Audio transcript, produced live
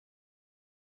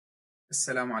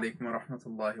السلام عليكم ورحمة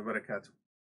الله وبركاته.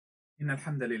 إن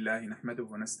الحمد لله نحمده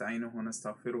ونستعينه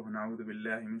ونستغفره ونعوذ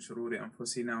بالله من شرور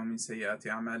أنفسنا ومن سيئات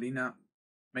أعمالنا.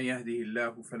 من يهده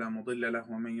الله فلا مضل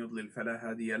له ومن يضلل فلا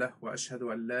هادي له، وأشهد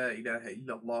أن لا إله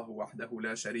إلا الله وحده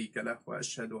لا شريك له،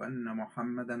 وأشهد أن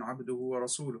محمدا عبده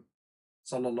ورسوله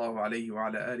صلى الله عليه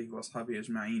وعلى آله وأصحابه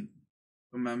أجمعين.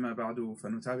 ثم أما بعد،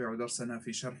 فنتابع درسنا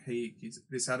في شرح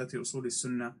رسالة أصول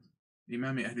السنة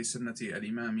لإمام أهل السنة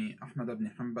الإمام أحمد بن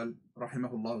حنبل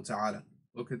رحمه الله تعالى.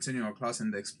 We'll continue our class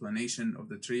in the explanation of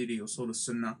the treaty Usool Al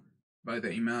Sunnah by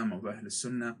the Imam of Ahl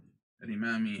Sunnah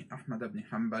الإمام أحمد بن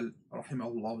حنبل رحمه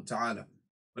الله تعالى.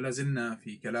 ولا زلنا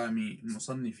في كلام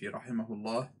المصنف رحمه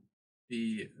الله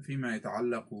فيما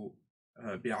يتعلق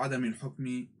بعدم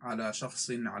الحكم على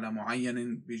شخص على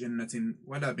معين بجنة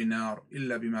ولا بنار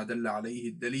إلا بما دل عليه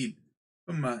الدليل.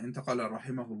 ثم انتقل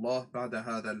رحمه الله بعد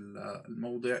هذا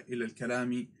الموضع إلى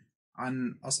الكلام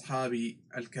عن أصحاب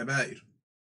الكبائر.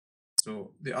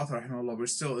 So the author rahimahullah, we're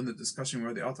still in the discussion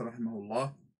where the author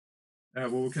rahimahullah we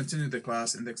will continue the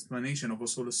class in the explanation of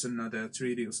Usool Al Sunnah, the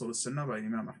treaty Usool Al Sunnah by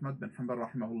Imam Ahmad bin Hanbal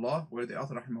rahimahullah, where the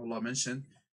author rahimahullah mentioned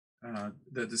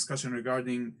the discussion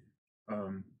regarding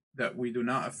that we do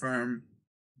not affirm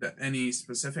that any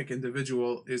specific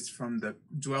individual is from the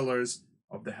dwellers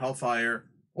of the hellfire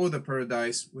or the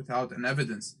paradise without an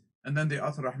evidence. And then the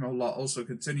author rahimahullah also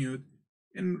continued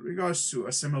in regards to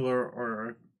a similar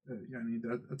or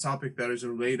a topic that is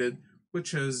related,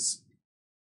 which is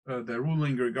the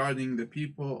ruling regarding the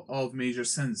people of major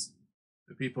sins,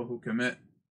 the people who commit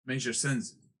major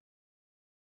sins.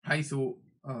 حيث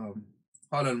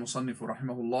قال المصنف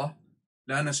رحمه الله: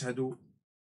 لا نشهد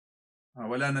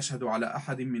ولا نشهد على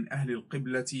أحد من أهل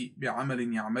القبلة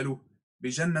بعمل يعمله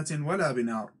بجنة ولا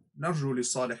بنار، نرجو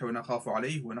للصالح ونخاف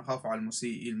عليه، ونخاف على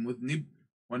المسيء المذنب،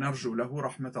 ونرجو له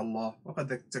رحمة الله.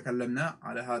 وقد تكلمنا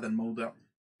على هذا الموضع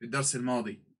في الدرس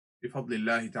الماضي بفضل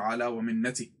الله تعالى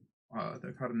ومنته،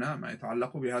 وذكرنا ما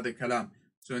يتعلق بهذا الكلام.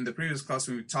 So in the previous class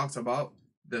we talked about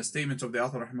the statement of the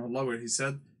author rahimahullah, where he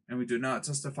said, and we do not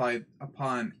testify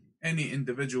upon any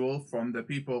individual from the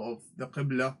people of the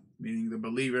Qibla, meaning the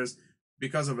believers,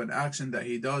 because of an action that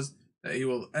he does, that he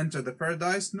will enter the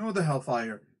paradise nor the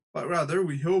hellfire, but rather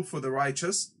we hope for the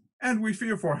righteous and we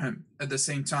fear for him at the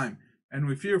same time, and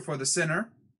we fear for the sinner,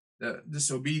 the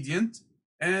disobedient,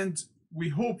 and we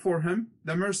hope for him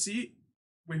the mercy.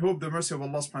 We hope the mercy of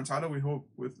Allah subhanahu wa ta'ala. We hope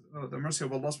with the mercy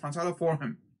of Allah subhanahu wa ta'ala for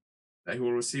him, that he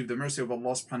will receive the mercy of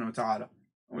Allah subhanahu wa ta'ala.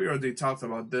 We already talked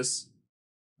about this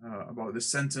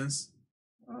sentence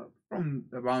from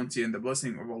the bounty and the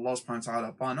blessing of Allah subhanahu wa ta'ala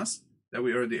upon us, that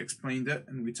we already explained it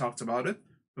and we talked about it.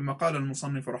 ثم قال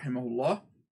المصنف رحمه الله,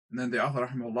 and then the author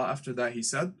رحمه الله, after that he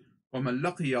said: ومن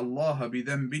لقي الله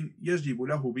بذنب يجب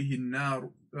له به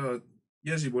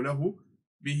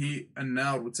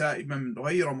النار تائبا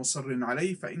غير مصر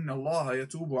عليه، فإن الله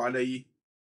يتوب عليه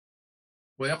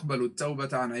ويقبل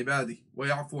التوبة عن عباده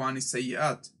ويعفو عن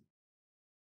السيئات.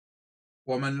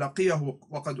 ومن لقيه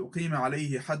وقد أقيم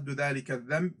عليه حد ذلك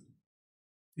الذنب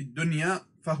في الدنيا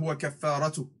فهو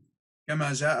كفارته،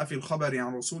 كما جاء في الخبر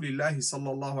عن رسول الله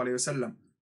صلى الله عليه وسلم.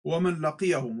 ومن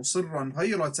لقيه مصرا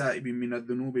غير تائب من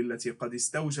الذنوب التي قد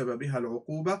استوجب بها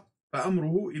العقوبة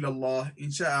فأمره إلى الله،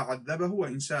 إن شاء عذبه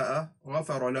وإن شاء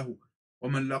غفر له.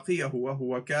 ومن لقيه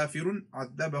وهو كافر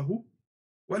عذبه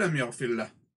ولم يغفر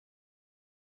له.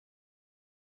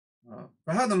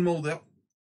 فهذا الموضع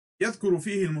يذكر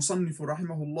فيه المصنف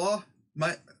رحمه الله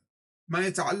ما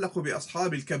يتعلق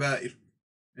بأصحاب الكبائر.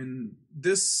 In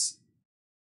this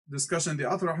discussion, the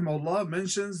author rahimahullah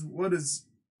mentions what is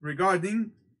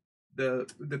regarding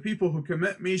the people who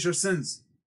commit major sins.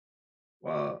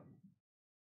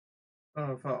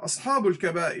 فأصحاب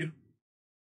الكبائر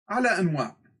على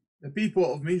أنواع. The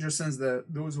people of major sins,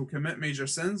 those who commit major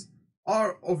sins,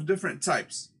 are of different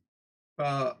types.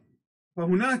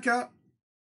 فهناك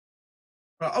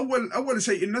أول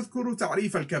شيء نذكر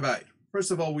تعريف الكبائر.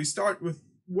 First of all, we start with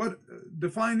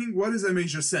defining what is a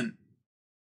major sin.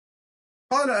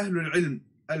 قال أهل العلم: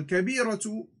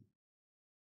 الكبيرة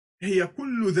هي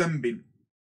كل ذنب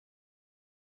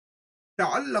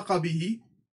تعلق به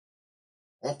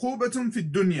عقوبة في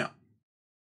الدنيا،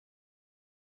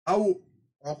 أو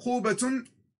عقوبة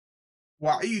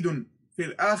وعيد في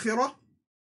الآخرة،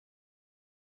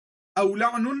 أو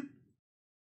لعن،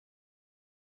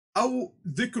 أو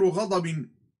ذكر غضب،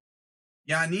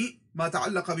 يعني ما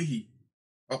تعلق به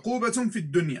عقوبة في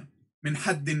الدنيا من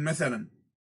حد مثلا،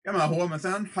 كما هو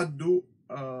مثلا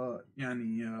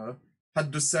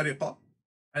حد السرقة،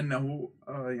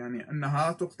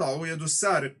 أنها تقطع يد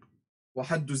السارق،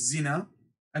 وحد الزنا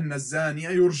أن الزاني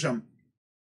يرجم،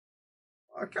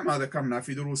 كما ذكرنا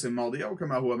في دروس ماضية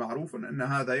وكما هو معروف أن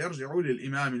هذا يرجع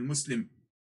للإمام المسلم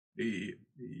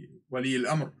لولي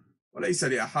الأمر، وليس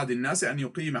لأحد الناس أن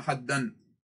يقيم حدا،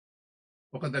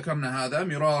 وقد ذكرنا هذا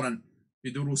مرارا في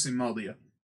دروس ماضية.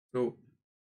 So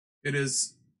it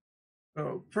is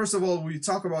first of all, we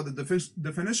talk about the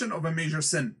definition of a major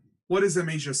sin. What is a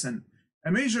major sin?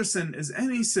 A major sin is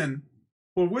any sin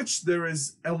for which there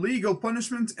is a legal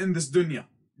punishment in this dunya,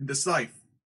 in this life.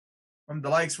 From the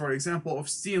likes, for example, of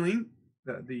stealing,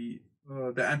 the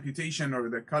amputation or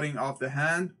the cutting off the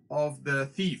hand of the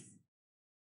thief,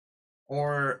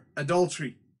 or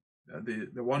adultery.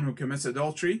 The one who commits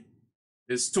adultery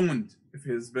is stoned if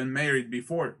he has been married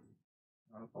before.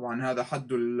 طبعا هذا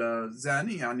حد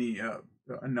الزاني، يعني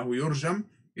أنه يرجم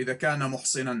إذا كان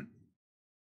محصنا.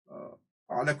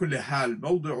 على كل حال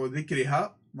موضع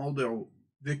ذكرها، موضع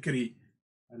ذكر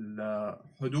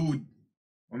الحدود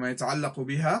وما يتعلق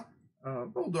بها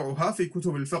موضعها في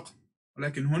كتب الفقه،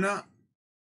 ولكن هنا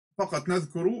فقط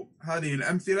نذكر هذه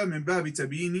الأمثلة من باب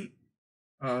تبيين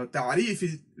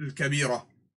تعريف الكبيرة.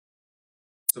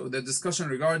 So the discussion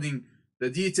regarding the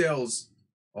details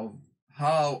of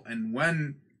how and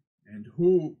when and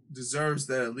who deserves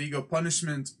the legal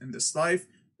punishment in this life,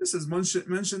 this is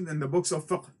mentioned in the books of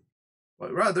fiqh.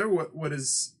 But rather, what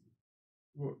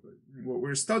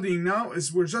we're studying now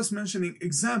is we're just mentioning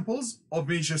examples of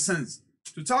major sins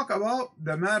to talk about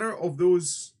the matter of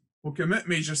those who commit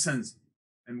major sins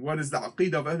and what is the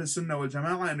aqidah of Ahl Sunnah wal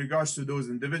Jama'ah in regards to those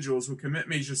individuals who commit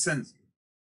major sins.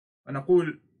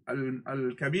 ونقول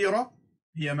الكبيرة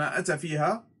هي ما أتى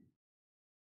فيها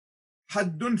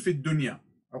حد في الدنيا،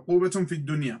 عقوبة في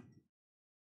الدنيا.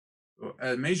 So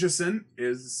a major sin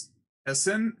is a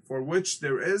sin for which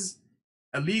there is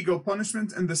a legal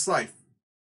punishment in this life,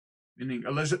 meaning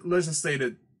a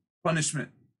legislated punishment.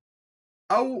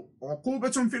 أو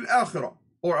عقوبة في الآخرة,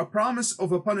 or a promise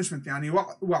of a punishment، يعني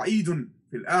وعيد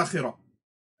في الآخرة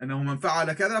أنه من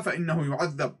فعل كذا فإنه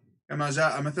يعذب، كما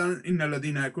جاء مثلا إن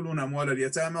الذين يأكلون أموال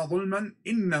اليتامى ظلما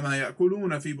إنما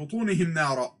يأكلون في بطونهم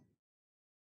نارا،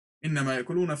 إنما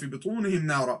يأكلون في بطونهم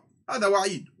نارا. هذا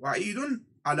وعيد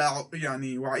على،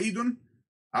 يعني وعيد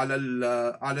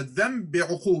على الذنب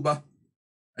بعقوبة،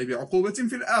 أي بعقوبة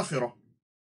في الآخرة.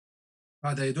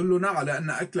 هذا يدلنا على أن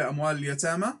أكل أموال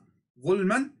اليتامى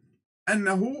ظلما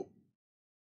أنه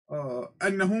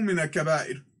من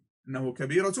الكبائر، أنه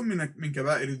كبيرة من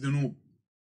كبائر الذنوب.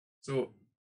 So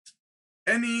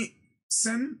any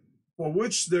sin for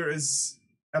which there is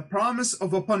a promise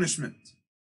of a punishment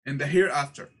in the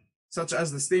hereafter, such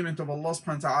as the statement of Allah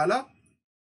subhanahu wa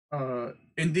ta'ala,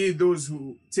 indeed those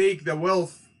who take the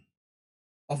wealth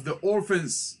of the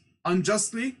orphans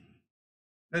unjustly,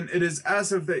 then it is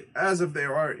as if they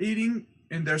are eating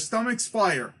in their stomachs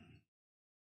fire.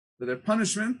 So the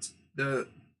punishment, the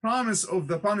promise of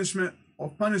the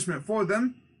punishment for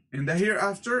them in the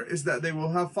hereafter is that they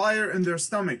will have fire in their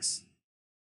stomachs.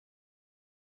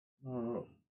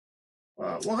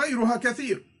 وغيرها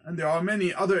كثير, and there are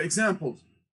many other examples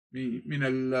من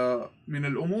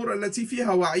الأمور التي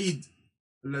فيها وعيد،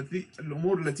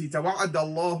 الأمور التي توعد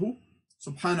الله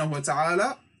سبحانه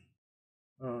وتعالى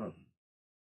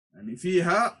يعني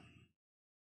فيها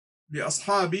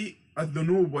لأصحاب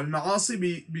الذنوب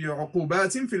والمعاصي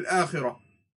بعقوبات في الآخرة.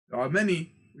 There are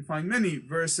we find many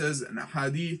verses and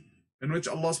hadith in which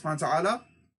Allah subhanahu wa ta'ala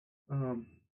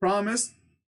promised,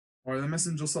 or the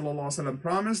Messenger sallallahu alaihi wasallam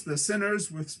promised the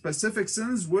sinners with specific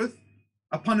sins with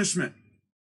a punishment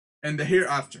in the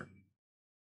hereafter.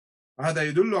 وهذا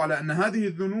يدل على أن هذه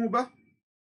الذنوب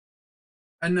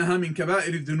أنها من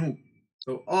كبائر الذنوب.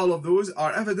 So all of those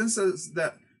are evidences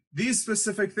that these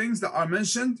specific things that are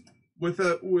mentioned with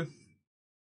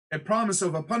a promise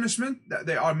of a punishment, that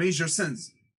they are major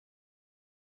sins.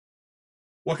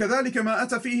 وكذلك ما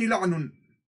أتى فيه لعن,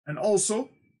 and also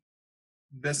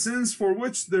the sins for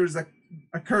which there is a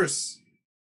curse.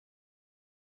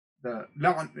 The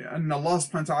لعن أن الله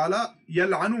سبحانه وتعالى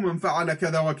يلعن من فعل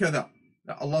كذا وكذا.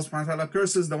 That Allah subhanahu wa ta'ala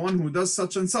curses the one who does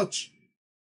such and such.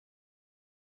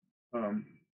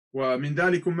 ومن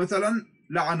ذلك مثلا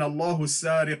لعن الله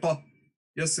السارق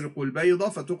يسرق البيضة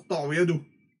فتقطع يده.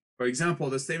 For example,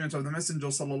 the statement of the Messenger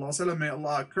sallallahu alaihi wasallam, may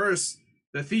Allah curse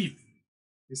the thief.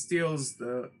 He steals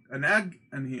an egg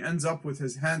and he ends up with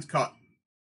his hand cut,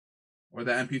 or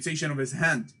the amputation of his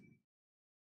hand.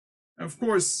 And of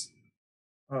course,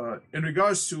 in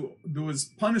regards to those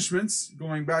punishments,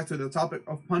 going back to the topic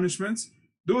of punishments,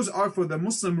 those are for the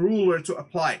Muslim ruler to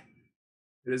apply.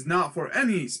 It is not for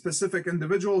any specific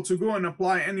individual to go and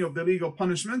apply any of the legal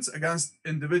punishments against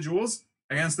individuals,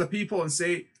 against the people, and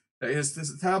say that he is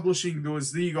establishing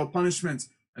those legal punishments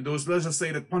and those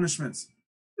legislated punishments.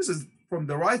 This is from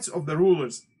the rights of the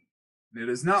rulers. It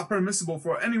is not permissible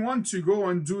for anyone to go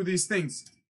and do these things.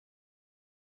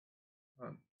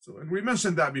 And we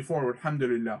mentioned that before,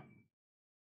 alhamdulillah.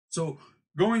 So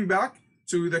going back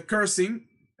to the cursing,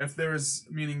 if there is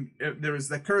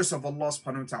the curse of Allah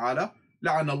subhanahu wa ta'ala,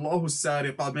 لعن الله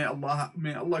السارق,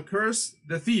 may Allah curse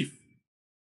the thief.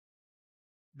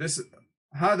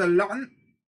 هذا اللعن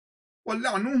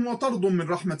واللعن هو طرد من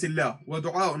رحمة الله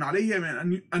ودعاء عليه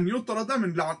من أن يطرد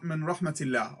من رحمة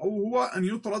الله، أو هو أن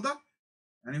يطرد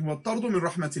يعني هو الطرد من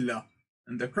رحمة الله.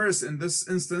 And the curse in this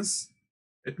instance,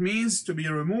 it means to be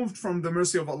removed from the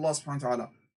mercy of Allah subhanahu wa ta'ala.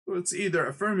 So it's either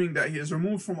affirming that he is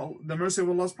removed from the mercy of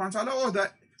Allah subhanahu wa ta'ala, or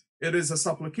that it is a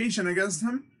supplication against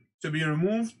him to be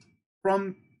removed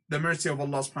from the mercy of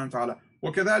Allah subhanahu wa ta'ala.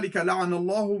 وكذلك لعن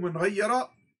الله من غير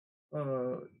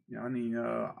يعني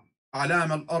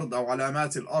علام الأرض أو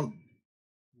علامات الأرض.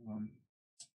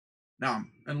 نعم.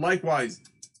 And likewise,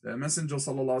 the Messenger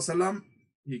sallallahu alaihi wasallam,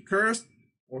 he cursed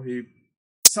or he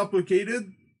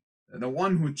supplicated the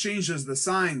one who changes the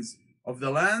signs of the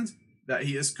land that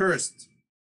he is cursed.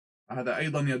 هذا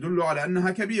أيضا يدل على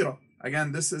أنها كبيرة.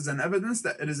 Again, this is an evidence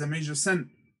that it is a major sin.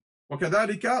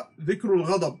 وكذلك ذكر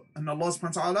الغضب أن الله سبحانه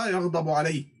وتعالى يغضب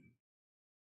عليه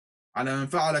على من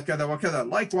فعل كذا وكذا.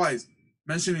 Likewise,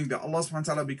 mentioning that Allah subhanahu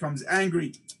wa ta'ala becomes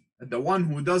angry at the one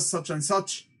who does such and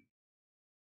such.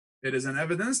 It is an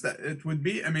evidence that it would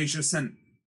be a major sin.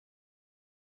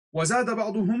 وزاد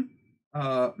بعضهم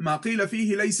ما قيل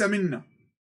فيه ليس منا.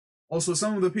 Also,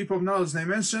 some of the people of knowledge, they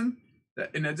mention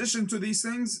that in addition to these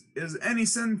things is any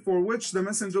sin for which the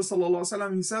Messenger sallallahu alaihi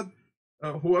wasallam, he said,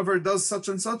 whoever does such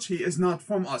and such, he is not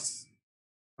from us.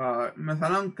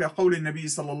 مثلا كقول النبي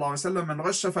صلى الله عليه وسلم من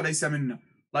غش فليس منا.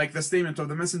 Like the statement of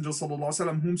the Messenger sallallahu alaihi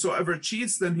wasallam, whomsoever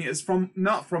cheats, then he is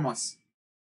not from us.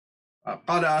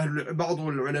 قال بعض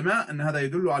العلماء أن هذا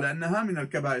يدل على أنها من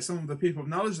الكبائر. Some of the people of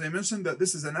knowledge, they mentioned that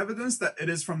this is an evidence that it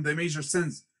is from the major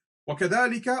sins.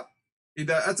 وكذلك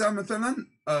إذا أتى مثلا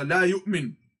لا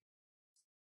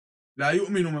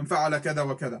يؤمن من فعل كذا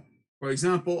وكذا. For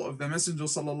example, of the Messenger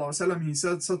sallallahu alaihi wasallam, he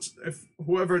said, if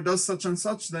whoever does such and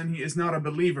such, then he is not a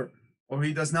believer, or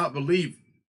he does not believe.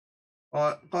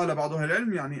 قال بعض أهل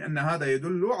العلم يعني أن هذا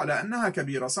يدل على أنها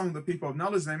كبيرة. Some of the people of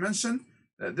knowledge, they mentioned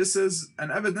that this is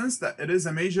an evidence that it is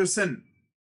a major sin.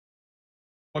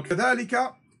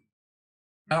 وكذلك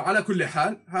على كل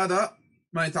حال هذا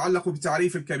ما يتعلق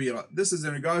بتعريف الكبيرة. This is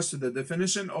in regards to the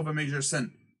definition of a major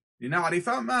sin. لنعرف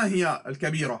ما هي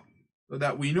الكبيرة, so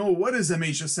that we know what is a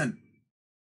major sin.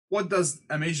 What does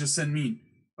a major sin mean?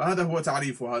 فهذا هو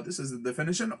تعريفها. This is the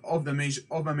definition of a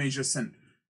major sin.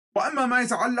 وأما ما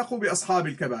يتعلق بأصحاب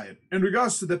الكبائر, in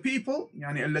regards to the people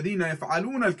يعني الذين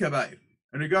يفعلون الكبائر,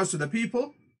 in regards to the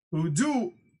people who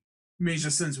do major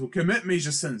sins, who commit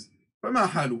major sins, فما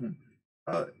حالهم?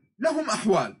 لهم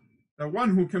أحوال. The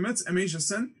one who commits a major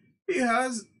sin, he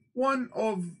has one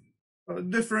of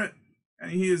different, and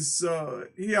he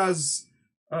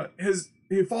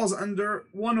falls under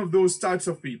one of those types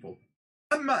of people.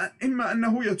 إما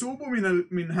أنه يتوب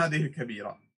من هذه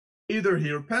الكبيرة. Either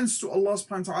he repents to Allah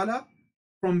subhanahu wa ta'ala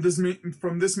from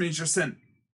this major sin.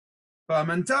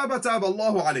 فمن تاب تاب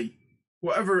الله عليه.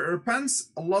 Whoever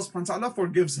repents, Allah subhanahu wa ta'ala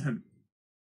forgives him.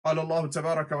 قال الله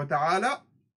تبارك وتعالى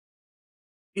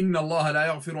إن الله لا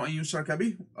يغفر أن يشرك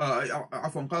به.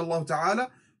 عفوا، قال الله تعالى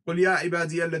قل يا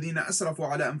عبادي الذين أسرفوا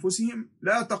على أنفسهم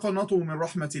لا تقنطوا من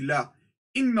رحمة الله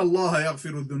إن الله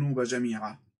يغفر الذنوب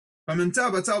جميعا. فمن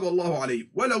تاب تاب الله عليه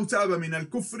ولو تاب من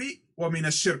الكفر ومن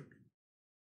الشرك.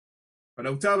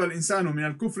 فلو تاب الإنسان من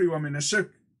الكفر ومن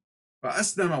الشرك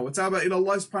فأسلم وتاب إلى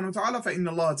الله سبحانه وتعالى فإن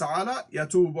الله تعالى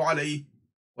يتوب عليه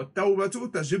والتوبة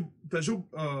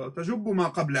تجب ما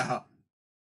قبلها.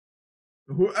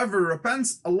 Whoever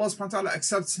repents, Allah subhanahu wa ta'ala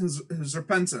accepts his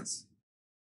repentance.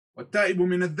 والتائب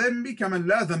من الذنب كمن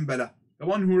لا ذنب له. The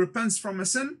one who repents from a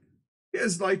sin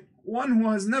is like one who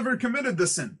has never committed the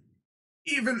sin,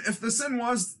 even if the sin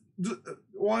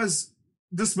was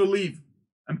disbelief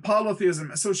and polytheism,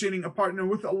 associating a partner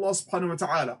with Allah subhanahu wa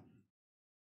ta'ala.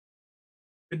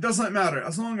 It doesn't matter.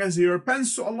 As long as he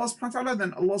repents to Allah subhanahu wa ta'ala,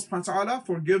 then Allah subhanahu wa ta'ala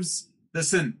forgives the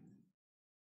sin.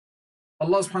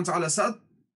 Allah subhanahu wa ta'ala said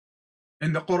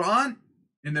in the Quran,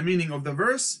 in the meaning of the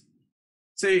verse,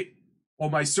 say, O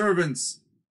my servants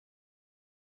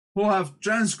who have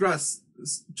transgressed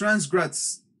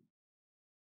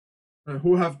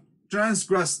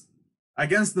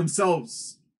against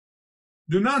themselves,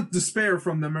 do not despair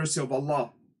from the mercy of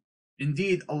Allah.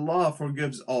 Indeed, Allah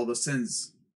forgives all the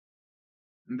sins.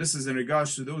 And this is in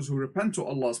regards to those who repent to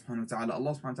Allah subhanahu wa ta'ala.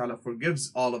 Allah subhanahu wa ta'ala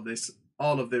forgives all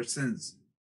of their sins.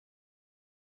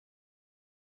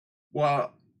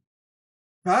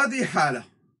 فهذه حالة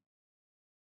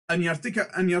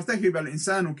أن يرتكب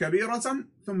الإنسان كبيرة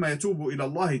ثم يتوب إلى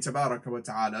الله تبارك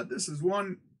وتعالى. This is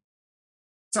one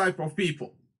type of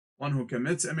people, one who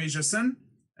commits a major sin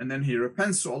and then he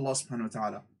repents to Allah subhanahu wa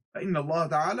ta'ala. فإن الله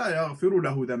تعالى يغفر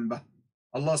له ذنبه.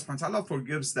 Allah subhanahu wa ta'ala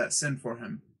forgives that sin for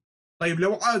him. طيب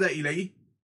لو عاد إليه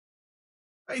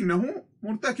فإنه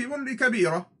مرتكب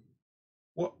لكبيرة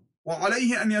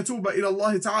وعليه أن يتوب إلى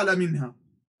الله تعالى منها،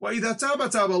 وإذا تاب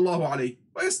تاب الله عليه،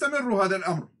 ويستمر هذا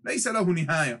الأمر ليس له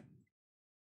نهاية.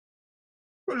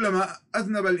 كلما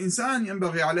أذنب الإنسان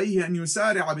ينبغي عليه أن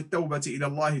يسارع بالتوبة إلى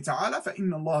الله تعالى،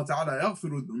 فإن الله تعالى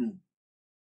يغفر الذنوب.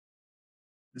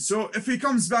 So if he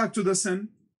comes back to the sin,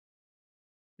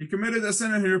 he committed a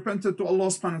sin and he repented to Allah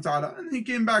subhanahu wa ta'ala, and he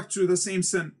came back to the same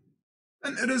sin,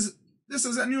 then this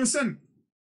is a new sin.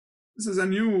 This is a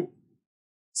new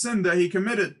sin that he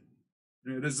committed.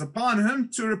 It is upon him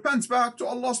to repent back to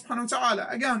Allah subhanahu wa ta'ala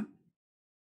again.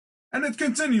 And it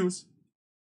continues.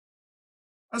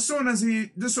 As soon as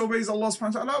he disobeys Allah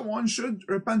subhanahu wa ta'ala, one should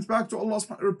repent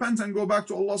and go back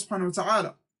to Allah subhanahu wa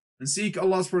ta'ala and seek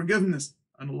Allah's forgiveness,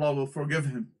 and Allah will forgive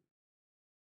him.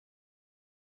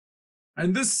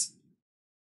 And this,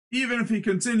 even if he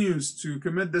continues to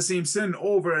commit the same sin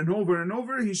over and over and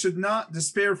over, he should not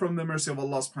despair from the mercy of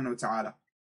Allah subhanahu wa ta'ala.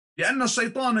 لأن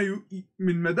الشيطان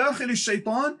من مداخل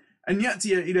الشيطان أن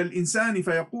يأتي إلى الإنسان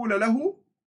فيقول له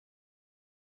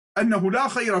أنه لا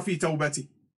خير في توبته،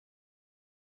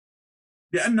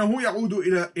 لأنه يعود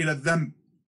إلى الذنب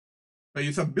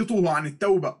فيثبطه عن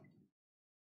التوبة.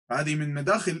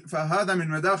 فهذا من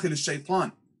مداخل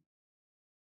الشيطان.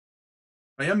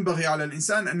 فينبغي على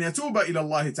الإنسان أن يتوب إلى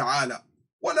الله تعالى،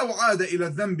 ولو عاد إلى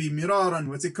الذنب مرارا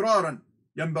وتكرارا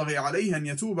ينبغي عليه أن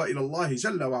يتوب إلى الله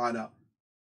جل وعلا.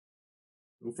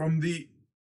 So from the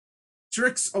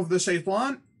tricks of the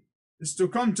shaitan is to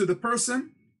come to the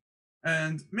person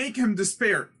and make him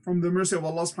despair from the mercy of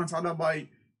Allah subhanahu wa ta'ala by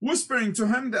whispering to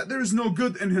him that there is no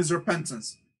good in his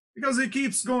repentance, because he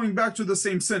keeps going back to the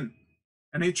same sin.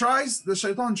 And the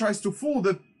shaitan tries to fool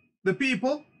the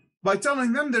people by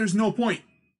telling them there is no point.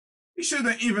 He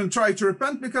shouldn't even try to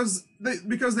repent because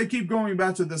they keep going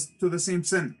back to the same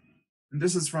sin. And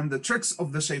this is from the tricks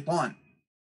of the shaitan.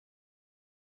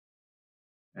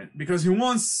 And because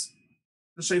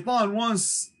the shaitan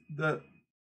wants the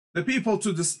people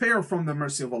to despair from the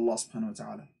mercy of Allah subhanahu wa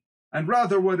ta'ala. And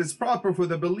rather what is proper for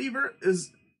the believer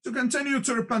is to continue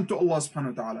to repent to Allah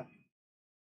subhanahu wa ta'ala.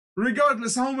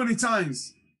 Regardless how many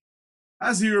times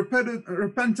as he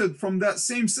repented from that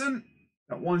same sin,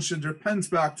 that one should repent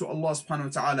back to Allah subhanahu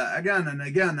wa ta'ala again and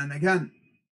again and again.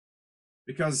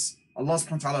 Because Allah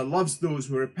subhanahu wa ta'ala loves those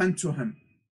who repent to him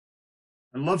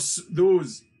and loves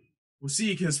those who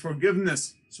seek his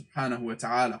forgiveness subhanahu wa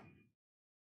ta'ala.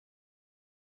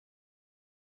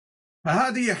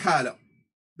 فهذه حالة.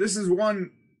 This is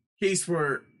one case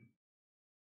for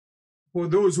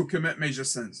those who commit major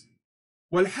sins.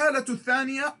 والحالة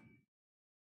الثانية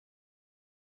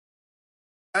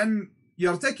أن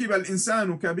يرتكب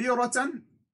الإنسان كبيرة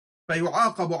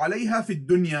فيعاقب عليها في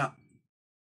الدنيا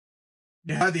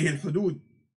لهذه الحدود.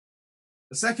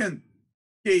 The second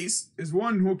case is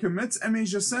one who commits a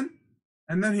major sin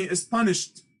and then he is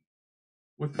punished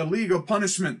with the legal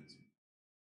punishment.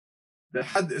 The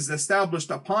had is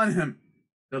established upon him.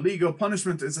 The legal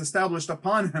punishment is established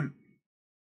upon him.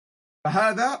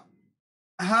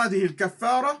 هذه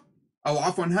الكفارة أو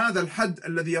عفوا هذا الحد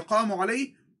الذي يقام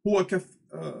عليه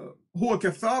هو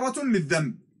كفارة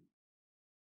للذنب،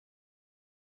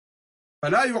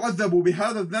 فلا يعذب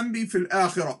بهذا الذنب في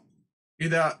الآخرة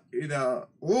إذا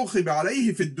عوقب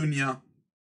عليه في الدنيا.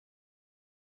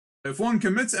 If one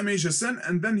commits a major sin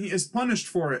and then he is punished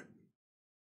for it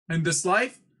in this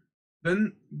life,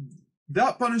 then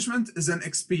that punishment is an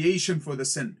expiation for the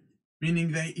sin,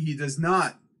 meaning that he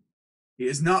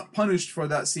is not punished for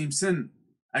that same sin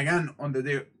again on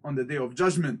the day of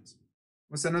judgment.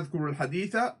 وسنذكر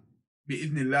الحديث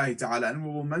بإذن الله تعالى, and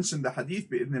we will mention the hadith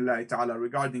بإذن الله تعالى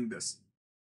regarding this.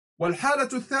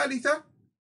 والحالة الثالثة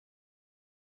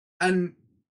أن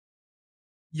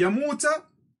يموت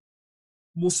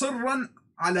مصرا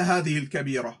على هذه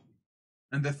الكبيرة.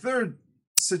 And the third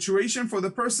situation for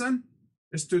the person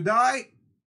is to die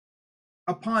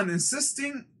upon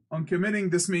insisting on committing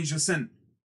this major sin,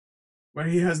 where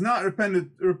he has not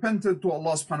repented to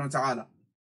Allah subhanahu wa ta'ala.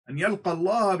 أن يلقى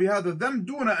الله بهذا الذنب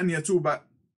دون أن يتوب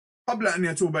قبل أن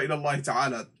يتوب إلى الله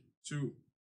تعالى. To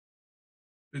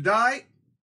die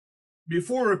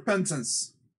before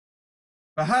repentance.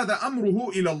 فهذا أمره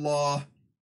إلى الله.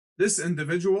 This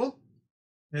individual,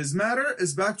 his matter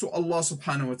is back to Allah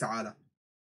subhanahu wa ta'ala.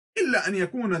 إلا أن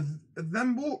يكون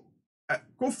الذنب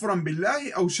كفرا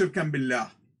بالله أو شركا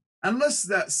بالله, unless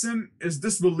that sin is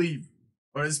disbelief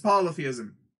or is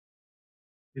polytheism.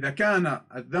 إذا كان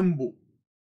الذنب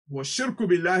هو الشرك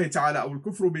بالله تعالى أو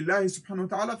الكفر بالله سبحانه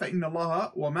وتعالى فإن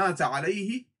الله ومات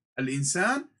عليه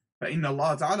الإنسان فإن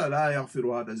الله تعالى لا يغفر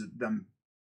هذا الذنب.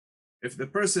 If the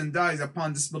person dies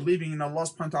upon disbelieving in Allah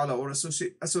subhanahu wa ta'ala or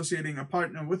associating a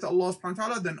partner with Allah subhanahu wa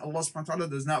ta'ala, then Allah subhanahu wa ta'ala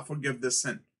does not forgive this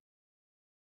sin.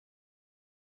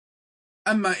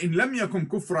 أما إن لم يكن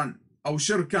كفرا أو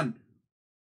شركا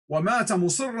ومات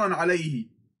مصرا عليه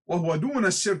وهو دون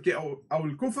الشرك أو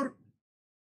الكفر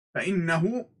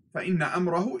فإن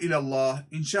أمره إلى الله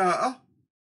إن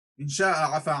شاء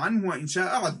عفى عنه وإن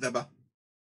شاء عذبه.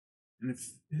 And if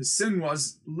his sin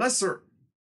was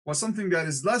something that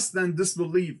is less than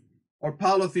disbelief or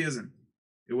polytheism,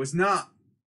 it was not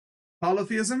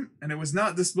polytheism and it was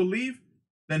not disbelief,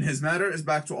 then his matter is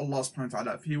back to Allah subhanahu wa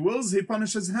ta'ala. If he wills, he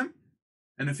punishes him,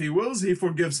 and if he wills, he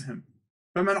forgives him.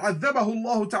 فمن عذبه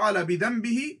الله تعالى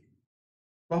بذنبه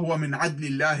فهو من عدل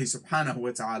الله سبحانه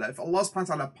وتعالى. If Allah subhanahu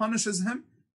wa ta'ala punishes him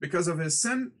because of his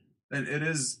sin, then it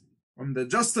is from the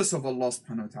justice of Allah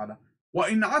subhanahu wa ta'ala.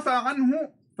 وإن عفى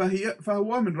عنه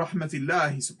فهو من رحمة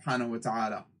الله سبحانه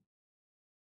وتعالى.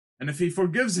 And if he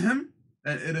forgives him,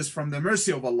 then it is from the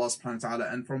mercy of Allah subhanahu wa ta'ala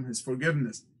and from his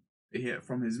forgiveness.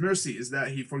 From his mercy is that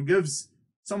he forgives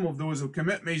some of those who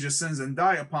commit major sins and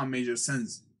die upon major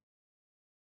sins.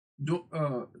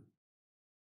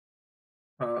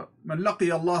 من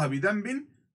لقي الله بذنب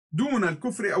دون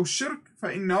الكفر أو الشرك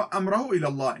فإن أمره إلى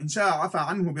الله إن شاء عفى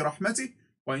عنه برحمته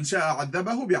وإن شاء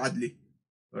عذبه بعدله.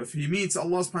 If he meets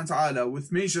Allah subhanahu wa ta'ala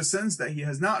with major sins that he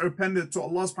has not repented to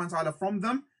Allah subhanahu wa ta'ala from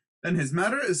them, then his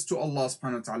matter is to Allah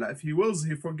subhanahu wa ta'ala. If he wills,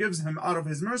 he forgives him out of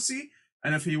his mercy,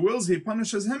 and if he wills, he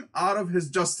punishes him out of his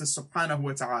justice subhanahu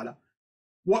wa ta'ala.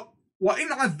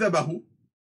 وإن عذبه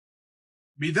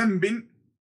بذنب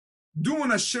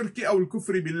دون الشرك أو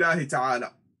الكفر بالله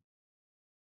تعالى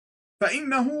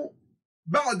فإنه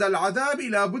بعد العذاب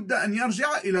لا بد أن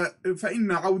يرجع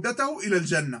فإن عودته إلى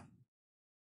الجنة,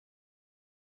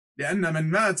 لأن من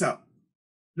مات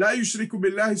لا يشرك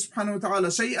بالله سبحانه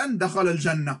وتعالى شيئا دخل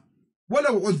الجنة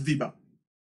ولو عذب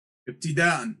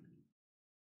ابتداء.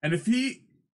 And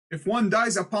if one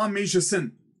dies upon major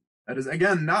sin, that is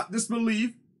again not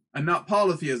disbelief and not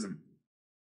polytheism,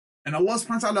 and Allah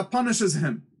subhanahu wa ta'ala punishes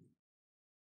him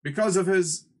because of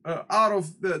his out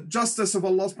of the justice of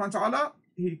Allah subhanahu wa ta'ala,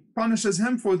 he punishes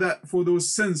him for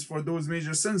those sins, for those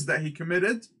major sins that he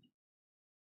committed,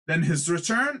 then his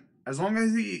return, as long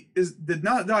as he did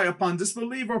not die upon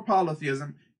disbelief or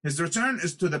polytheism, his return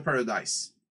is to the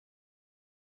paradise.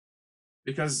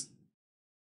 Because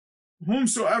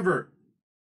whomsoever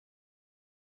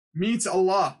meets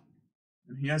Allah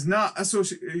and he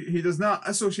does not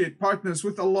associate partners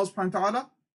with Allah subhanahu wa ta'ala,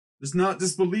 does not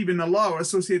disbelieve in Allah or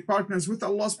associate partners with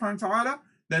Allah subhanahu wa ta'ala,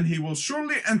 then he will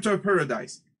surely enter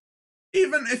paradise.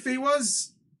 Even if he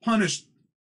was punished,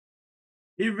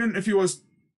 even if he was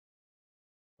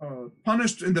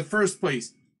punished in the first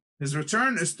place, his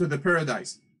return is to the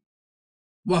paradise.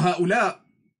 وهؤلاء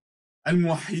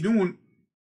الموحدون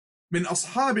من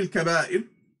أصحاب الكبائر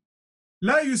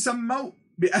لا يسموا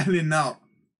بأهل النار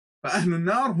فأهل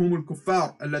النار هم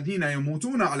الكفار الذين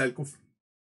يموتون على الكفر.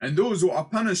 And those who are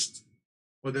punished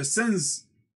for their sins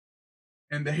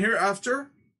in the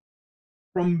hereafter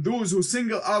from those who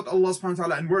single out Allah subhanahu wa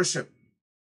ta'ala and worship,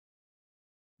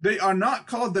 they are not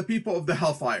called the people of the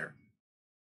hellfire.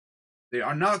 They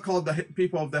are not called the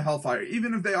people of the hellfire.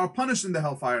 Even if they are punished in the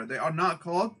hellfire, they are not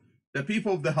called the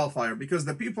people of the hellfire, because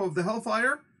the people of the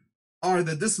hellfire are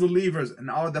the disbelievers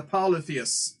and are the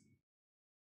polytheists.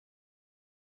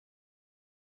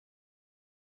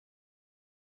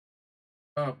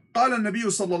 قال النبي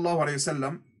صلى الله عليه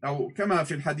وسلم أو كما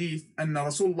في الحديث أن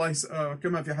رسول الله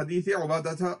كما في حديث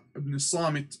عبادة بن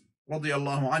الصامت رضي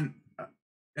الله عنه.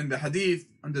 In the hadith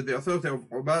under the authority of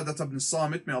عبادة بن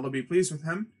الصامت, may Allah be pleased with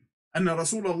him, أن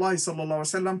رسول الله صلى الله عليه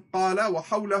وسلم قال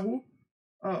وحوله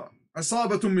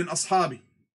عصابة من أصحابه,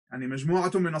 يعني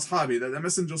مجموعة من أصحابه, that the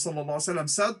Messenger صلى الله عليه وسلم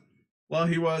said while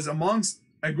he was amongst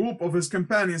a group of his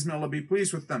companions, may Allah be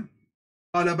pleased with them,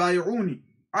 قال بايعوني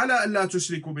على ألا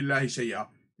تشركوا بالله شيئا.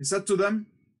 He said to them,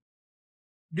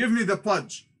 give me the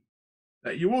pledge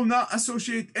that you will not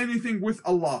associate anything with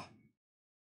Allah,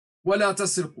 ولا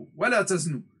تسرقوا ولا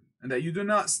تزنوا, and that you do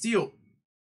not steal,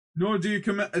 nor do you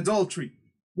commit adultery,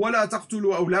 ولا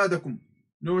تقتلوا أولادكم,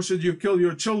 nor should you kill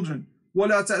your children,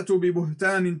 ولا تأتوا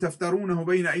ببهتان تفترونه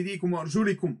بين أيديكم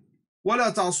وأرجلكم ولا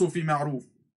تعصوا في معروف.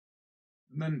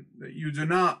 And then you do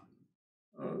not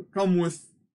come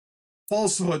with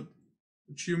falsehood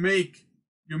which you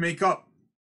make up,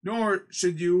 nor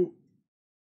should you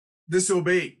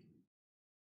disobey.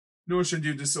 Nor should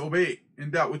you disobey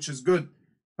in that which is good.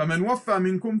 فَمَنْ وَفَّى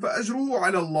مِنْكُمْ فَأَجْرُهُ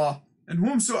عَلَى اللَّهِ. And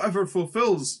whomsoever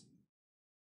fulfills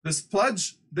this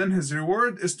pledge, then his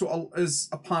reward is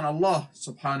upon Allah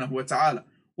subhanahu wa ta'ala.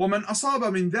 وَمَنْ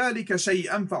أَصَابَ مِنْ ذَلِكَ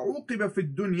شَيْئًا فَعُوقِبَ فِي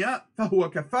الدُّنْيَا فَهُوَ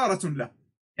كَفَّارَةٌ لَهُ.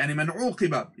 يعني من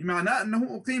عوقب بمعنى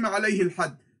أنه أقيم عليه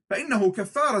الحد فإنه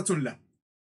كفارة له.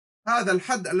 هذا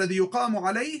الحد الذي يقام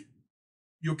عليه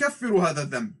يكفر هذا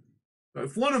الذنب. So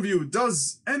if one of you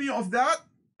does any of that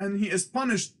and he is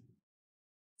punished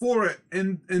for it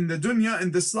in the dunya,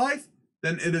 in this life,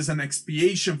 then it is an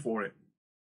expiation for it.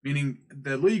 Meaning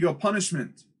the legal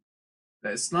punishment,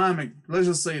 the Islamic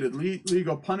legislated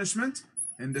legal punishment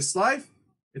in this life,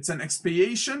 it's an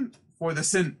expiation for the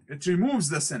sin. It removes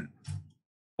the sin.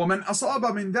 ومن أصاب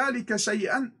من ذلك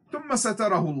شيئا ثم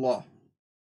ستره الله.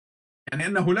 يعني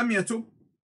أنه لم يتب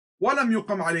ولم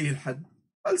يقم عليه الحد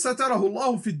بل ستره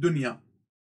الله في الدنيا.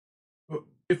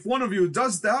 If one of you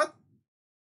does that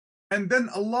and then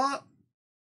Allah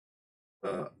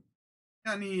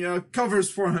covers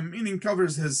for him, meaning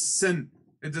covers his sin,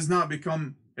 it does not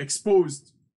become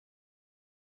exposed.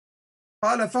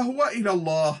 قال فهو إلى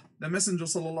الله. The Messenger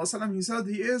صلى الله عليه وسلم, he said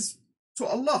he is to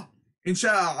Allah. إن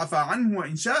شاء عفا عنه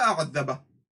وإن شاء عذبه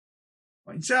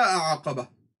وإن شاء عاقبه.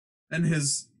 And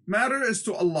his matter is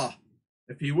to Allah.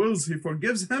 If he wills, he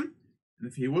forgives him, and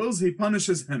if he wills, he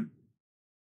punishes him.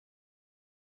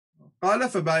 قال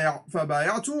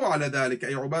فبايعته على ذلك.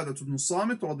 أي عبادة بن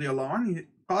الصامت رضي الله عنه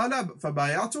قال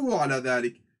فبايعته على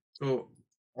ذلك. So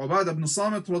Ubadah ibn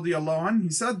Samit رضي الله عنه,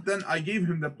 he said, then I gave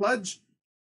him the pledge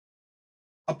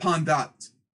upon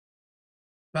that.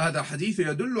 فهذا حديث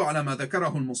يدل على ما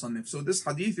ذكره المصنف. So this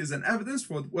hadith is an evidence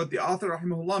for what the author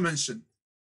رحمه الله mentioned.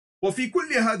 وفي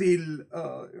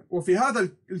هذا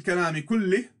الكلام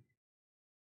كله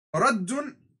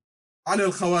رد على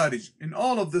الخوارج. In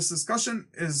all of this discussion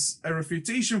is a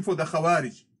refutation for the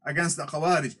Khawarij, against the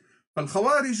Khawarij.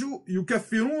 فالخوارج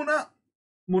يكفرون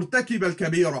مرتكب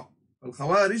الكبيرة.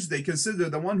 الخوارج, they consider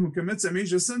the one who commits a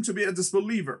major sin to be a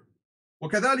disbeliever.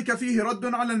 وكذلك فيه رد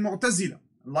على المعتزلة.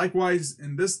 Likewise,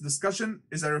 in this discussion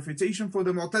is a refutation for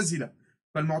the معتزلة.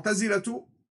 فالمعتزلة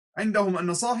عندهم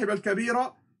أن صاحب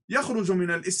الكبيرة يخرج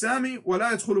من الإسلام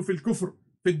ولا يدخل في الكفر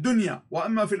في الدنيا،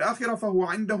 وأما في الآخرة فهو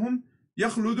عندهم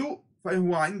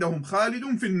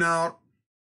خالد في النار.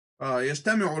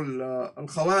 يجتمع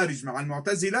الخوارج مع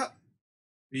المعتزلة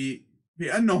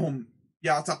بأنهم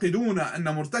يعتقدون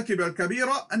أن مرتكب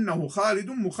الكبيرة أنه خالد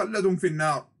مخلد في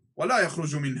النار ولا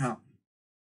يخرج منها،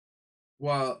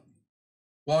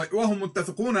 وهم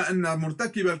متفقون أن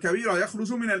مرتكب الكبيرة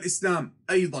يخرج من الإسلام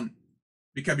أيضا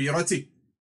بكبيرته.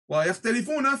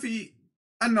 ويختلفون في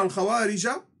أن الخوارج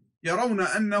يرون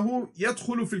أنه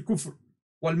يدخل في الكفر،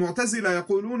 والمعتزلة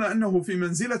يقولون أنه في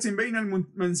منزلة بين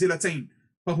المنزلتين،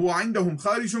 فهو عندهم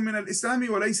خارج من الإسلام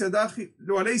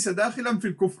وليس داخلا في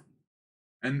الكفر.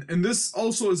 And this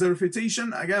also is a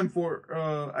refutation again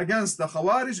against the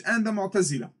Khawarij and the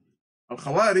Mu'tazila.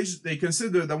 Al-Khawarij, they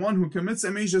consider the one who commits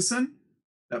a major sin,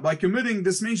 that by committing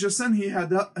this major sin he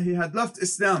had left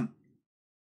Islam,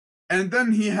 and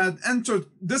then he had entered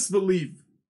disbelief,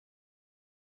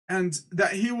 and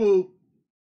that he will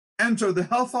enter the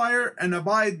hellfire and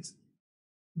abide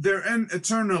therein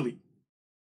eternally.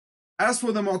 As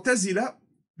for the Mu'tazila,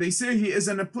 they say he is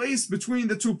in a place between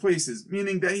the two places,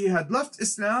 meaning that he had left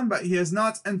Islam but he has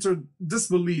not entered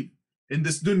disbelief in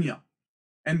this dunya.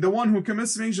 And the one who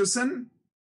commits major sin,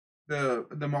 the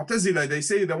Mu'tazila, they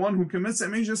say the one who commits a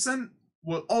major sin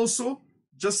will also,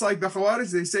 just like the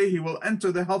Khawarij, they say he will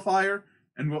enter the hellfire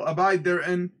and will abide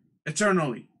therein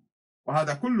eternally.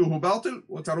 وهذا كله باطل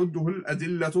وترده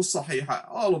الأدلة الصحيحة.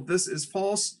 All of this is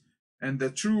false, and the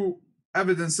true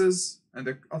evidences and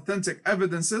the authentic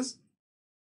evidences,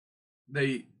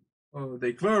 they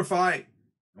clarify,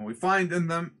 and we find in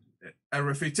them a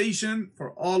refutation for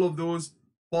all of those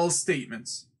false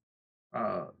statements.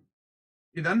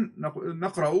 إذن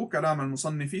نقرأ كلام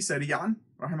المصنف سريعا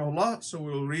رحمه الله. So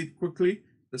we will read quickly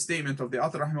the statement of the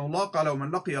author رحمه الله. قال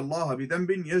ومن لقي الله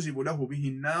بذنب يجب له به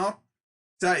النار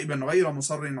تائبا غير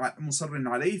مصر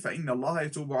عليه فإن الله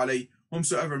يتوب عليه.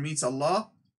 Whomsoever meets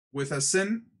Allah with a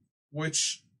sin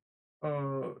which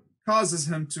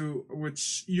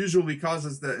usually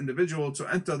causes the individual to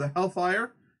enter the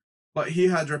hellfire, but he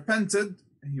had repented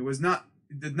and he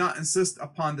did not insist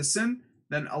upon the sin,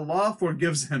 then Allah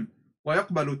forgives him.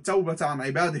 ويقبل التوبة عن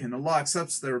عباده, and Allah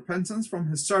accepts the repentance from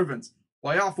his servants.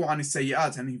 ويعفو عن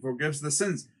السيئات, and he forgives the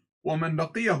sins. ومن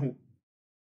لقيه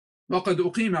وقد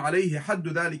أقيم عليه حد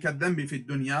ذلك الذنب في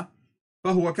الدنيا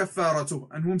فهو كفارته.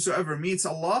 And whomsoever meets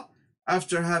Allah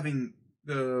after having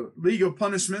the legal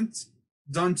punishment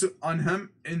done on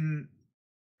him in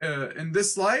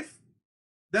this life,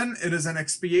 then it is an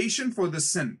expiation for the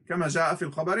sin. كما جاء في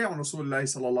الخبر عن رسول الله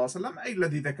صلى الله عليه وسلم أي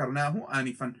الذي ذكرناه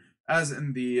آنفا, as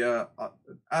in the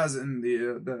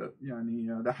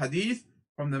hadith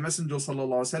from the Messenger صلى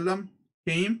الله عليه وسلم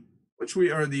came, which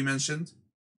we already mentioned,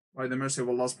 by the mercy of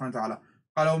Allah subhanahu wa ta'ala.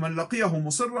 قال ومن لقيه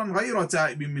مصرا غير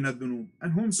تائب من الذنوب,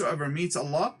 and whomsoever meets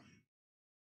Allah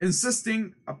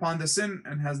insisting upon the sin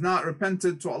and has not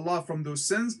repented to Allah from those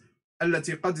sins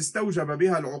التي قد استوجب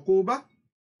بها العقوبة,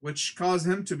 which cause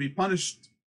him to be punished,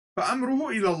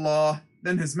 فأمره إلى الله,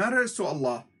 then his matter is to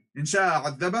Allah. إن شاء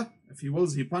عذبه, if he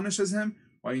wills he punishes him,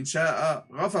 وإن شاء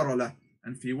غفر له,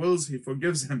 and if he wills he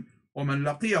forgives him. ومن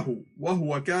لقيه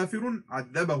وهو كافر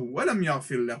عذبه ولم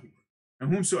يغفر له,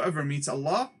 and whomsoever meets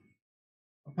Allah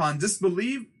upon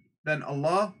disbelief, then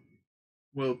Allah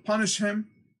will punish him,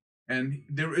 and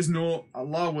there is no,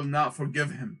 Allah will not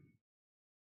forgive him.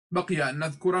 بقي أن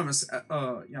نذكر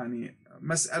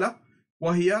مسألة,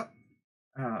 وهي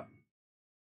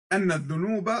أن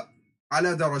الذنوب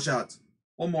على درجات.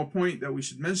 One more point that we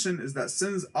should mention is that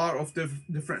sins are of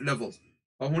different levels.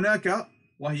 وهناك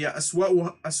وهي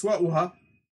أسوأها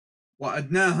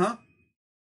وأدناها,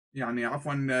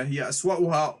 هي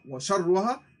أسوأها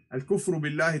وشرها الكفر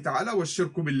بالله تعالى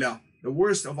والشرك بالله. The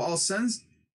worst of all sins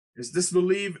is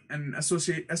disbelief and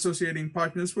associating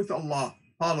partners with Allah,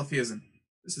 polytheism.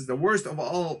 This is the worst of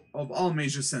all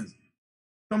major sins.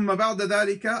 ثم بعد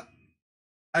ذلك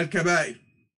الكبائر,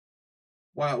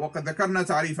 وقد ذكرنا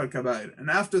تعريف الكبائر, and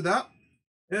after that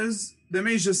is the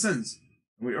major sins.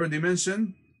 We already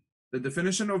mentioned the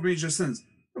definition of major sins.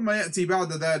 ثم يأتي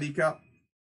بعد ذلك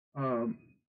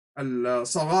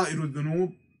الصغائر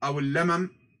الذنوب أو اللمم.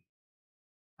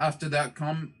 After that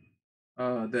come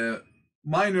the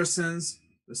minor sins,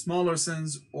 the smaller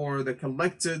sins, or the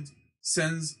collected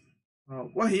sins,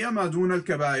 وهي ما دون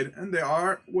الكبائر, and they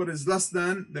are what is less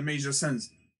than the major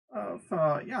sins.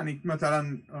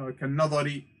 مثلا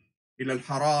كالنظر إلى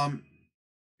الحرام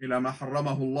إلى ما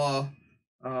حرمه الله,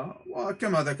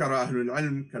 وكما ذكر أهل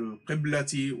العلم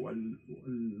كالقبلة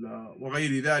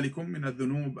وغير ذلك من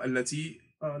الذنوب التي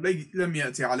لم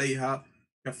يأتي عليها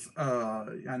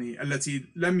التي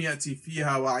لم يأتي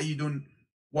فيها وعيد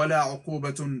ولا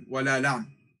عقوبة ولا لعن.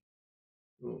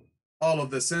 So all of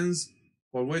the sins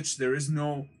for which there is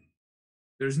no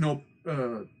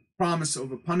promise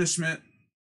of a punishment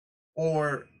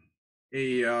or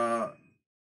a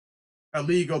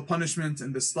legal punishment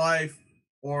in this life,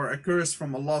 or a curse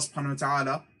from Allah subhanahu wa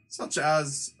ta'ala, such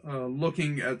as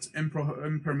looking at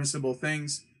impermissible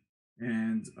things,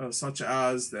 and such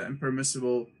as the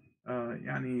impermissible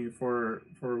for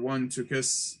one to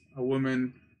kiss a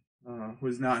woman who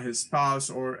is not his spouse,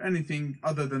 or anything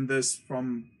other than this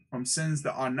from sins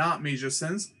that are not major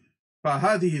sins.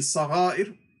 فهذه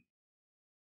الصغائر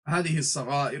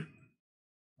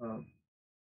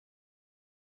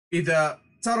إذا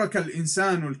ترك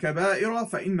الإنسان الكبائر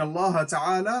فإن الله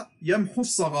تعالى يمحو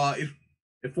الصغائر.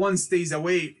 If one stays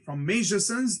away from major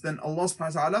sins, then Allah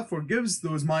subhanahu wa ta'ala forgives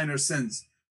those minor sins.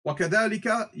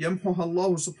 وكذلك يمحوها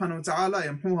الله سبحانه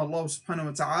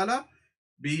وتعالى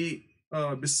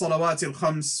بالصلوات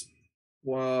الخمس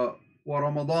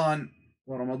ورمضان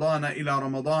إلى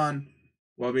رمضان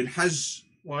وبالحج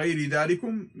وغير ذلك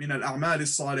من الأعمال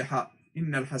الصالحة.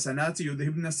 إن الحسنات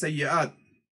يذهبن السيئات.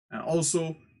 And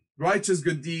also righteous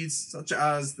good deeds such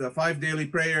as the 5 daily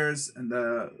prayers and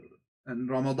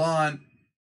Ramadan,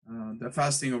 the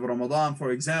fasting of Ramadan,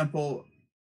 for example,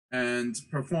 and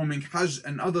performing Hajj,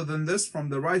 and other than this from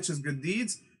the righteous good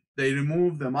deeds, they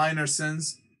remove the minor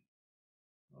sins.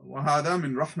 وهذا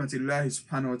من رحمة الله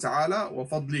سبحانه وتعالى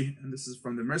وفضله, and this is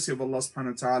from the mercy of Allah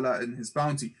subhanahu wa ta'ala and His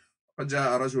bounty. قد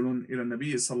جاء رجل إلى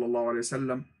النبي صلى الله عليه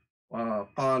وسلم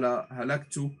وقال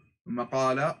هلكت, ثم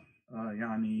قال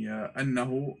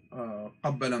أنه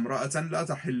قبل امرأة لا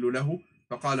تحل له,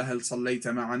 فقال هل صليت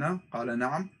معنا؟ قال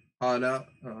نعم. قال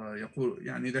يقول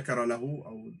ذكر له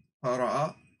أو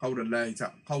قرأ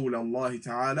قول الله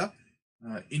تعالى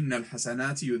إن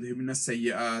الحسنات يذهبن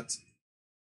السيئات.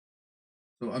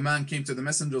 So a man came to the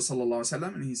Messenger sallallahu alaihi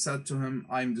wasallam and he said to him,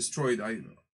 I'm destroyed.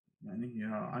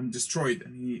 I'm destroyed.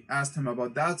 And he asked him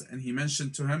about that, and he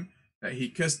mentioned to him that he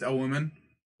kissed a woman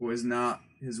who is not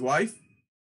his wife,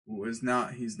 he's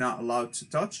not allowed to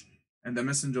touch. And the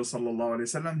Messenger sallallahu alaihi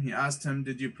wasallam, he asked him,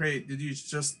 did you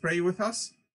just pray with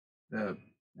us?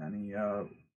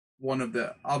 One of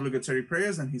the obligatory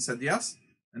prayers, and he said yes.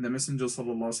 And the Messenger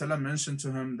sallallahu alaihi wasallam mentioned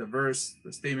to him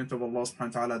the statement of Allah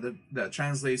subhanahu wa ta'ala that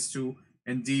translates to,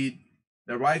 indeed,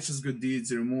 the righteous good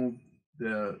deeds remove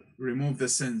the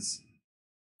sins.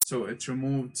 So it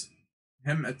removed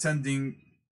him attending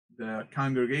the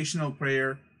congregational prayer,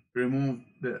 remove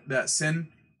that sin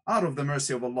out of the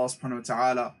mercy of Allah subhanahu wa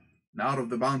ta'ala and out of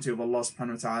the bounty of Allah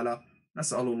subhanahu wa ta'ala.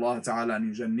 نسأل الله تعالى أن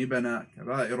يجنبنا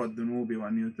كبائر الذنوب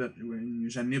وأن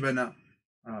يجنبنا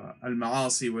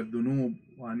المعاصي والذنوب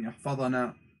وأن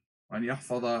يحفظنا وأن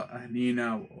يحفظ أهلينا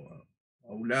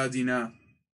وأولادنا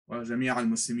وجميع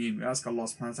المسلمين. We ask Allah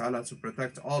subhanahu wa ta'ala to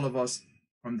protect all of us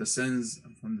from the sins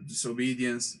and from the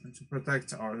disobedience, and to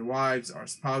protect our wives, our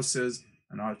spouses,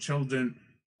 and our children,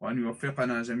 وأن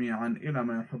يوفقنا جميعا إلى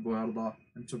ما يحب ويرضى,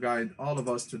 and to guide all of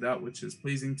us to that which is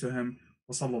pleasing to Him.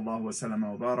 وصلى الله وسلم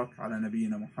وبارك على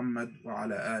نبينا محمد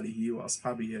وعلى آله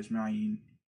وأصحابه أجمعين.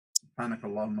 سبحانك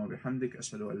اللهم وبحمدك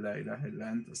أشهد أن لا إله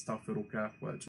إلا أنت أستغفرك وأتوب